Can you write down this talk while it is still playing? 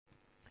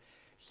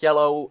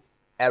Hello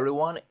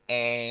everyone,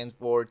 and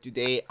for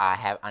today I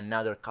have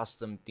another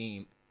custom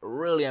theme,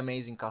 really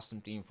amazing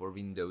custom theme for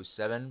Windows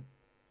 7.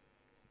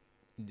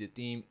 The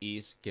theme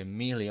is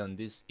Chameleon.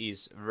 This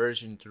is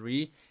version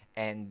 3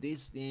 and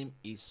this theme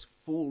is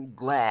full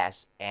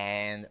glass,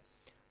 and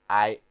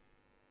I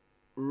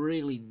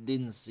really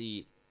didn't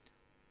see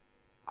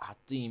a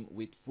theme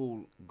with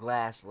full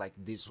glass like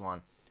this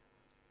one.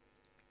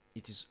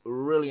 It is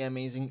really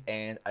amazing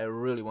and I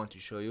really want to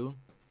show you.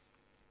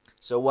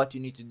 So what you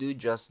need to do,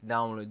 just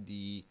download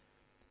the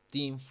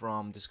theme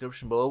from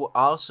description below.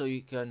 Also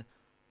you can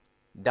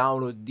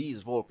download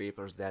these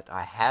wallpapers that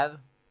I have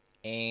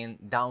and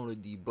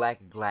download the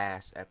Black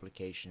Glass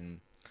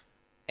application.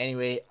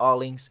 Anyway, all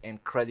links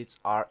and credits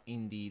are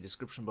in the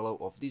description below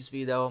of this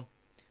video.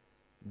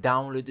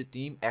 Download the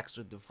theme,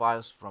 extract the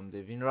files from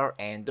the WinRAR,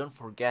 and don't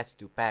forget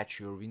to patch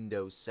your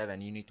Windows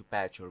 7. You need to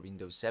patch your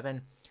Windows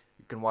 7.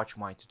 You can watch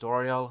my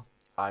tutorial.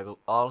 I will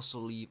also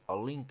leave a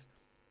link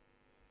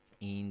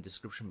in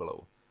description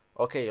below.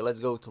 Okay, let's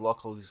go to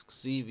local disk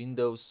C,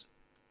 Windows,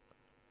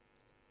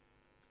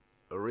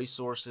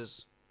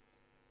 resources,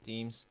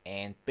 themes,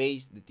 and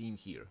paste the theme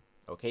here.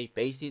 Okay,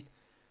 paste it,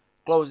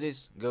 close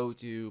this, go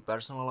to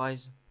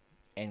personalize,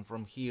 and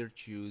from here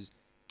choose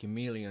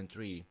Chameleon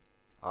 3.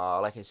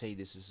 Like I say,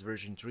 this is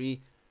version 3.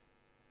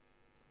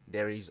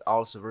 There is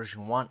also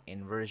version 1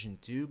 and version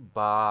 2,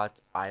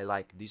 but I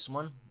like this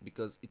one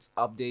because it's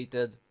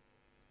updated.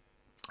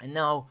 And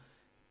now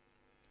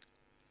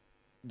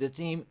the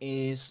theme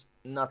is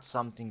not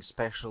something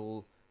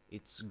special.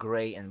 It's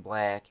gray and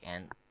black,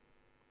 and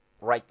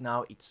right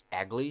now it's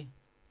ugly,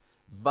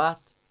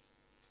 but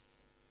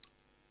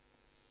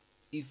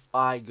if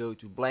I go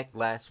to Black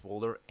Glass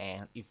folder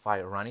and if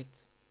I run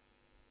it,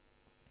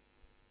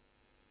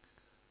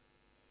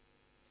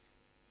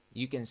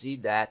 you can see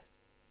that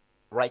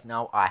right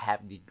now I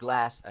have the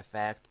glass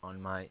effect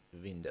on my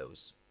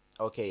windows.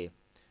 Okay,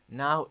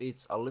 now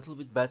it's a little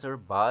bit better,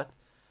 but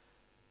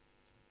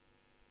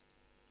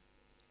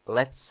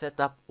let's set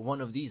up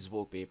one of these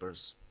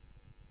wallpapers.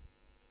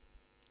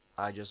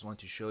 I just want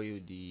to show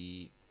you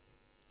the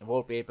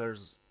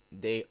wallpapers.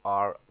 They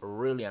are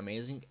really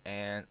amazing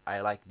and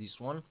I like this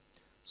one,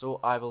 so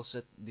I will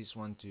set this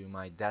one to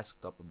my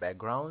desktop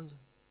background.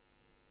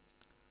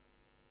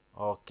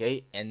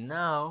 Okay, and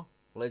now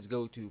let's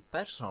go to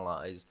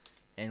personalize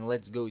and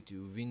let's go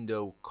to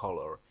window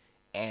color,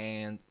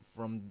 and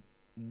from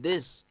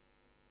this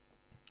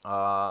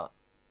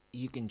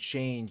you can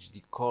change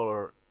the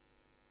color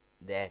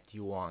that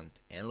you want,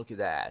 and look at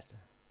that.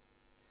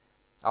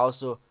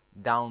 Also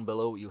down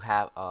below you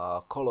have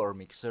a color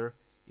mixer.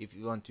 If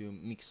you want to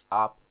mix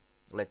up,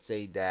 let's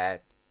say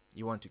that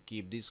you want to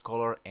keep this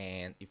color,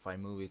 and if I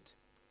move it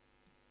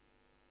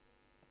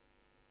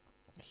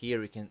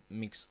here, you can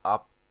mix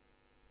up.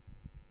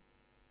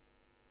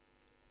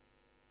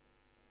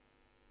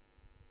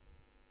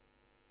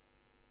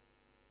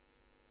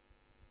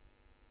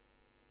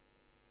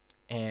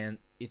 And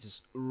it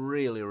is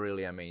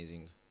really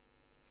amazing.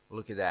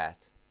 Look at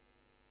that.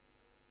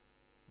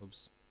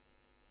 Oops.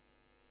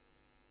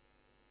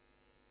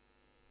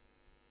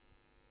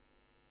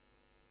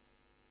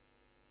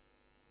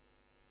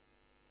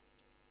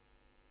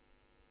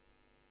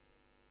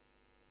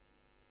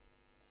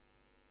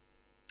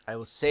 I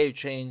will save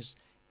change,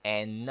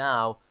 and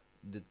now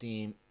the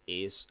theme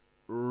is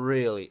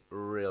really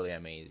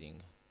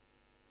amazing.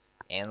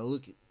 And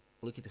look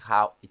at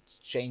how it's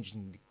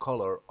changing the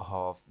color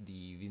of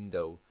the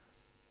window,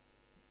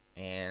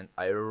 and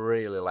I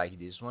really like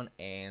this one,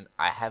 and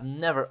I have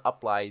never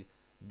applied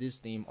this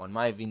theme on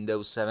my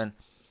Windows 7.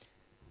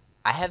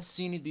 I have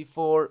seen it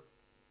before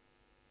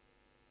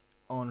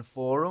on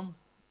forum,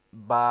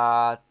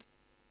 but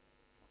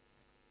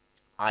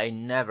I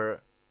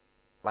never,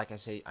 like I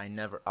say, I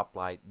never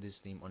applied this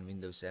theme on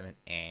Windows 7,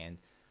 and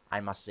I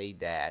must say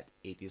that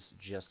it is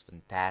just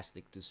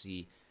fantastic to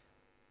see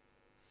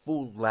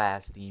full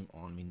glass theme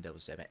on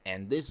Windows 7,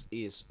 and this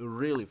is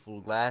really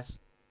full glass.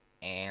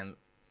 And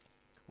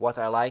what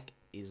I like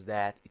is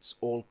that it's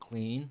all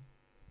clean.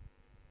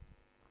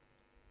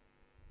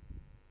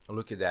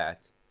 Look at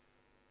that.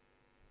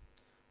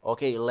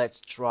 Okay,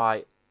 let's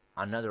try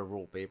another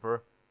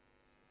wallpaper,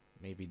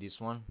 maybe this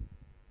one.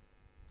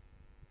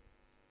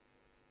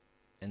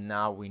 And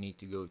now we need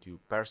to go to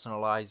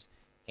personalize,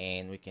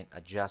 and we can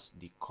adjust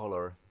the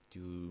color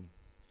to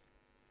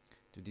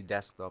the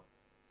desktop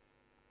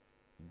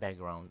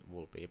background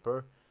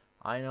wallpaper.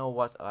 I know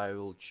what I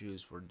will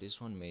choose for this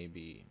one.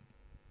 Maybe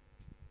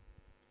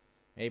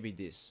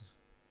this.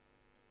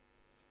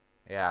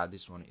 Yeah,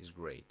 this one is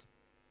great.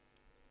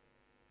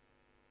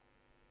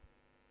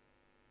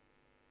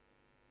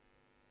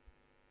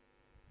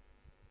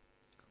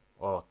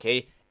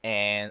 Okay,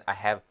 and I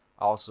have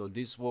also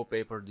this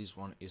wallpaper. This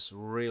one is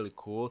really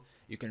cool.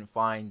 You can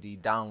find the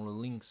download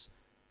links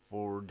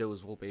for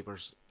those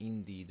wallpapers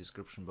in the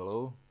description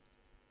below.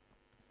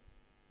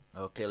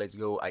 Okay, let's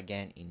go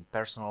again in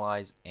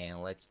personalize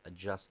and let's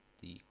adjust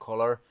the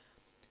color.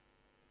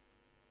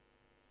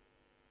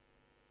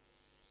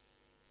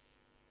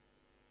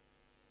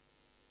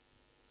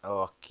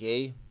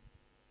 Okay.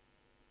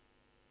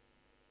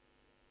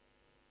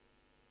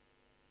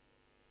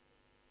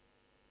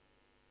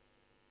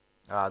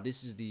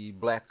 This is the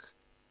black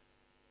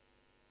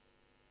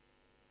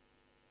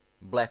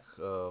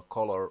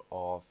color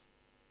of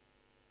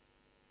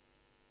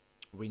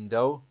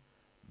window,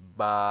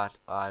 but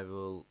I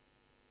will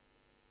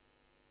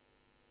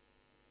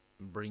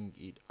bring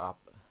it up.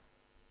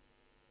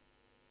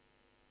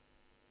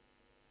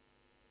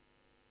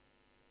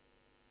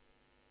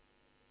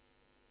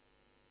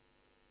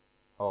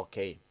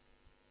 Okay,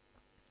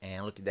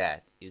 and look at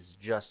that, it's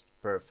just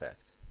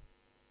perfect.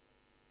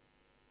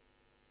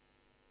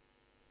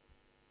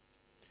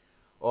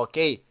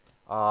 Okay,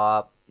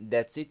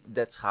 that's it.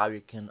 That's how you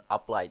can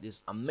apply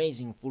this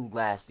amazing full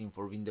glass theme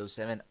for Windows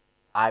 7.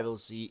 I will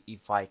see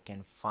if I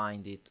can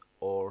find it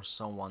or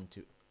someone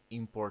to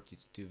import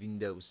it to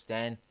Windows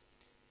 10.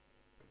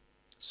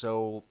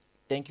 So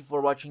thank you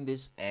for watching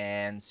this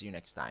and see you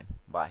next time.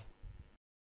 Bye.